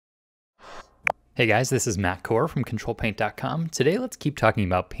Hey guys, this is Matt Core from Ctrl+Paint.com. Today let's keep talking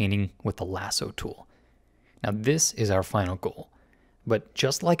about painting with the Lasso tool. Now this is our final goal, but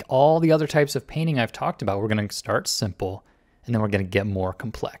just like all the other types of painting I've talked about, we're going to start simple and then we're going to get more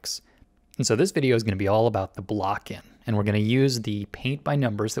complex. And so this video is going to be all about the block-in, and we're going to use the paint by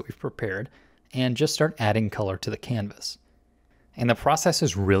numbers that we've prepared and just start adding color to the canvas. And the process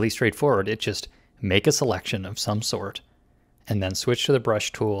is really straightforward. It just make a selection of some sort and then switch to the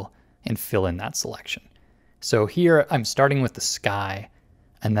brush tool and fill in that selection. So here I'm starting with the sky,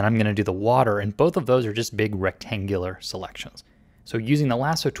 and then I'm going to do the water, and both of those are just big rectangular selections. So using the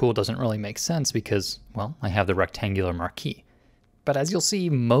lasso tool doesn't really make sense because, well, I have the rectangular marquee. But as you'll see,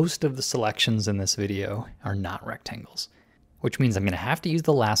 most of the selections in this video are not rectangles, which means I'm going to have to use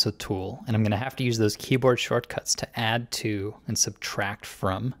the lasso tool, and I'm going to have to use those keyboard shortcuts to add to and subtract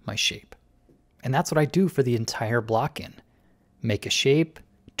from my shape. And that's what I do for the entire block-in. Make a shape,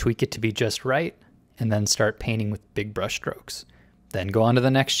 tweak it to be just right, and then start painting with big brush strokes. Then go on to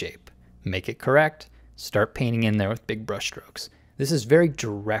the next shape, make it correct, start painting in there with big brush strokes. This is very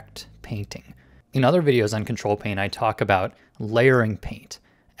direct painting. In other videos on Ctrl+Paint, I talk about layering paint,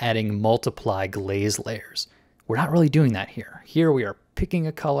 adding multiply glaze layers. We're not really doing that here. Here we are picking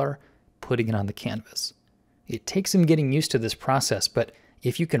a color, putting it on the canvas. It takes some getting used to this process, but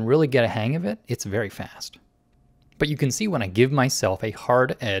if you can really get a hang of it, it's very fast. But you can see when I give myself a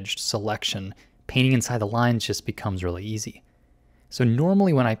hard-edged selection, painting inside the lines just becomes really easy. So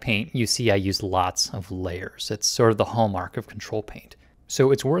normally when I paint, you see I use lots of layers. It's sort of the hallmark of Ctrl+Paint.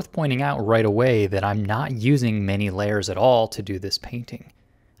 So it's worth pointing out right away that I'm not using many layers at all to do this painting.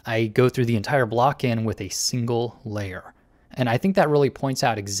 I go through the entire block-in with a single layer. And I think that really points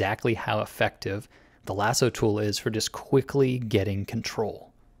out exactly how effective the lasso tool is for just quickly getting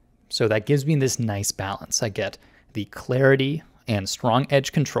control. So that gives me this nice balance. I get the clarity and strong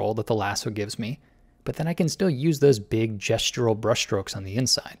edge control that the lasso gives me, but then I can still use those big gestural brush strokes on the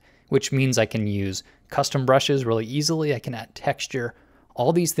inside, which means I can use custom brushes really easily. I can add texture.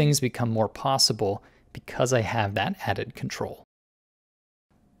 All these things become more possible because I have that added control.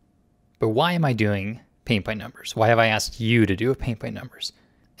 But why am I doing paint by numbers? Why have I asked you to do a paint by numbers?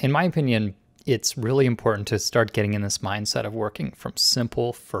 In my opinion, it's really important to start getting in this mindset of working from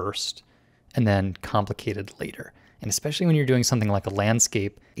simple first and then complicated later. And especially when you're doing something like a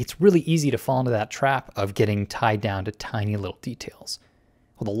landscape, it's really easy to fall into that trap of getting tied down to tiny little details.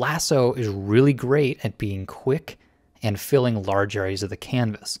 Well, the lasso is really great at being quick and filling large areas of the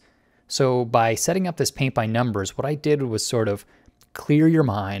canvas. So by setting up this paint by numbers, what I did was sort of clear your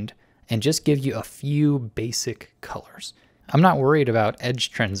mind and just give you a few basic colors. I'm not worried about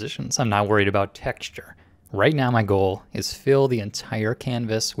edge transitions. I'm not worried about texture. Right now my goal is fill the entire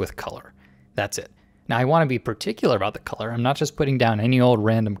canvas with color. That's it. Now I want to be particular about the color. I'm not just putting down any old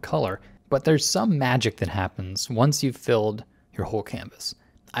random color, but there's some magic that happens once you've filled your whole canvas.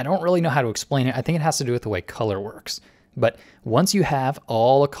 I don't really know how to explain it. I think it has to do with the way color works. But once you have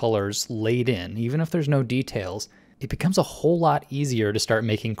all the colors laid in, even if there's no details, it becomes a whole lot easier to start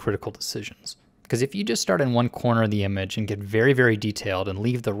making critical decisions. Because if you just start in one corner of the image and get very, very detailed and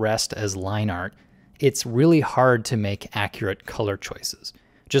leave the rest as line art, it's really hard to make accurate color choices.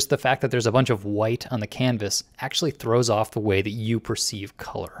 Just the fact that there's a bunch of white on the canvas actually throws off the way that you perceive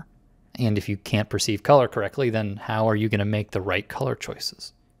color. And if you can't perceive color correctly, then how are you going to make the right color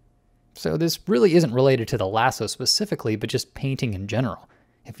choices? So this really isn't related to the lasso specifically, but just painting in general.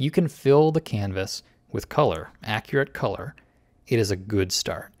 If you can fill the canvas with color, accurate color, it is a good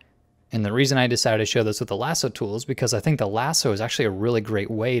start. And the reason I decided to show this with the lasso tool is because I think the lasso is actually a really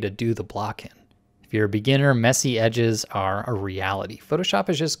great way to do the block-in. If you're a beginner, messy edges are a reality. Photoshop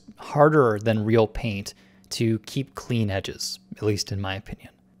is just harder than real paint to keep clean edges, at least in my opinion.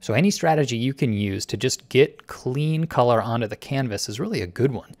 So any strategy you can use to just get clean color onto the canvas is really a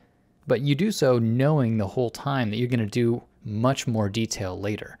good one. But you do so knowing the whole time that you're going to do much more detail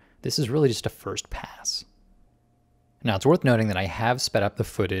later. This is really just a first pass. Now it's worth noting that I have sped up the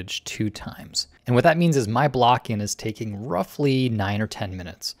footage 2 times. And what that means is my block-in is taking roughly 9 or 10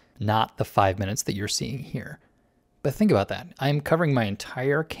 minutes. Not the 5 minutes that you're seeing here. But think about that. I am covering my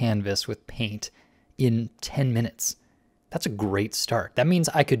entire canvas with paint in 10 minutes. That's a great start. That means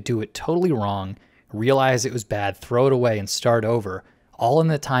I could do it totally wrong, realize it was bad, throw it away, and start over, all in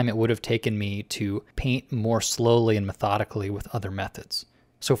the time it would have taken me to paint more slowly and methodically with other methods.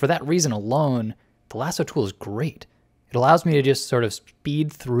 So for that reason alone, the lasso tool is great. It allows me to just sort of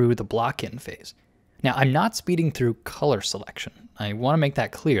speed through the block-in phase. Now, I'm not speeding through color selection. I want to make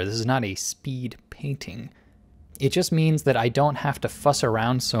that clear. This is not a speed painting. It just means that I don't have to fuss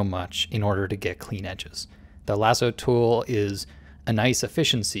around so much in order to get clean edges. The lasso tool is a nice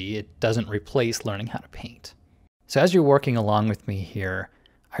efficiency, it doesn't replace learning how to paint. So as you're working along with me here,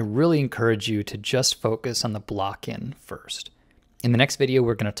 I really encourage you to just focus on the block in first. In the next video,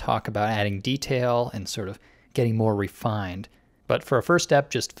 we're going to talk about adding detail and sort of getting more refined. But for a first step,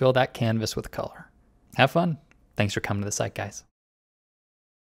 just fill that canvas with color. Have fun. Thanks for coming to the site, guys.